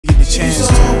chance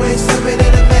to always tell me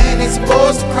that a man ain't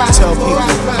supposed to cry. tell people,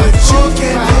 but you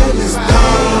can't feel his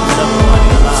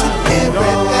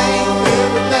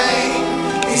everything.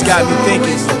 It's got me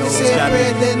thinking, it's got me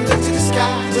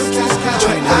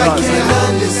training I hard. can't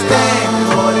understand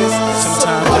all this.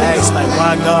 Sometimes I ask, like,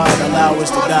 why God allow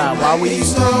us to die? Why we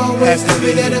have to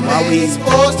be here? Why we have to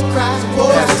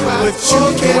put you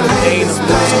through the pain of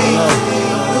losing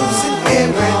love?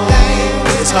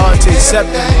 It's hard to accept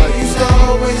it,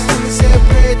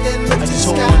 but I just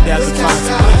hope one day I can find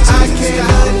some ways to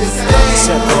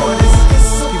accept it.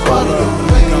 People I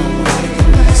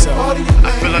love, so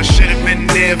I feel I should have been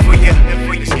there for you.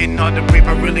 It's getting hard to breathe,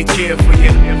 I really care for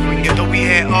you. Though we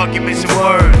had arguments and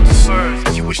words,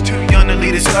 you was too young to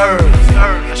leave this earth.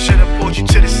 I should have pulled you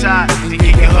to the side and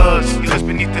get your hugs. Cause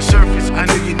beneath the surface, I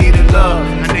knew you needed love.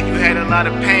 I knew you had a lot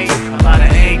of pain, a lot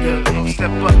of anger.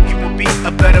 Step up, you will be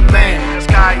a better man. The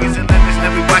sky isn't limits,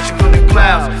 now we watch you from the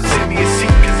clouds. Send me a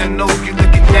seat, cause I know you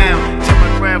looking down. Tell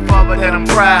my grandfather that I'm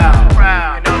proud.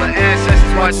 And all the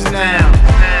ancestors watching now.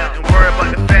 Don't worry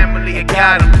about the family, I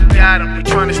got them. We're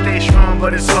trying to stay strong,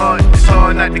 but it's hard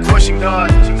not to question God.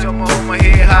 So I'ma hold my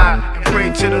head high and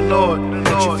pray to the Lord.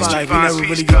 it's like we never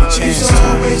really get a chance to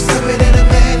always tell me that a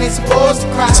man ain't supposed to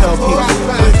cry. tell people,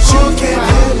 but you can't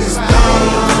feel his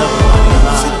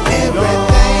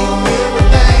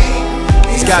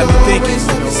it's got me thinking,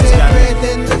 it's got me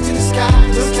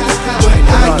training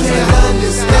hard.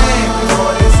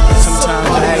 Sometimes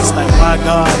I ask, like, why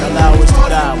God allow us to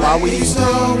die? Why we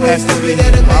have to be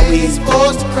here? Why we have to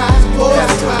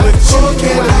put you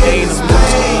through the pain of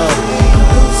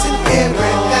losing love?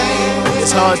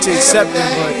 It's hard to accept it,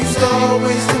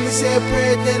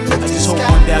 but I just hope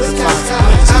one day I can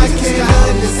find some ways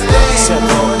to accept it.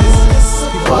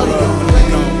 People I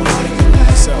love,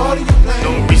 so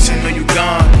No reason, know you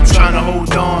gone. I'm trying to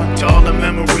hold on to all the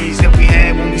memories that we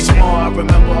had when we small. I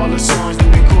remember all the songs that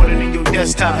we recorded in your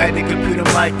desktop. Had the computer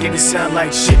mic and it sound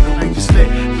like shit when we was lit.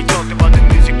 We talked about the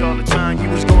music all the time. You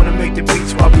was going to make the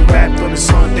beats while we rapped on the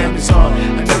song. Damn, it's hard.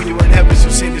 I know you in heaven, so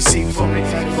sing the seat for me.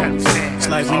 it's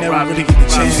like we never really get the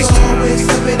chance to always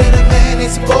tell me that a man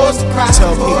ain't supposed to cry.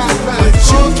 tell people, but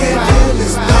you can't feel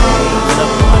his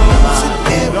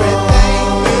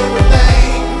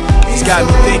it's got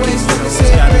me thinking, it's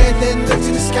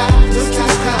got me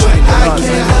training hard.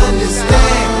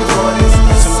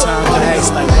 Sometimes I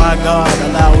ask, like, why God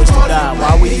allow us to die?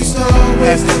 Why we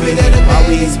have to be here? Why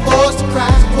we have to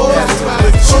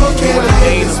put you through the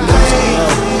pain of losing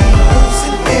love?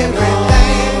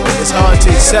 It's hard to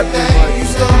accept it,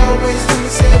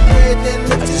 but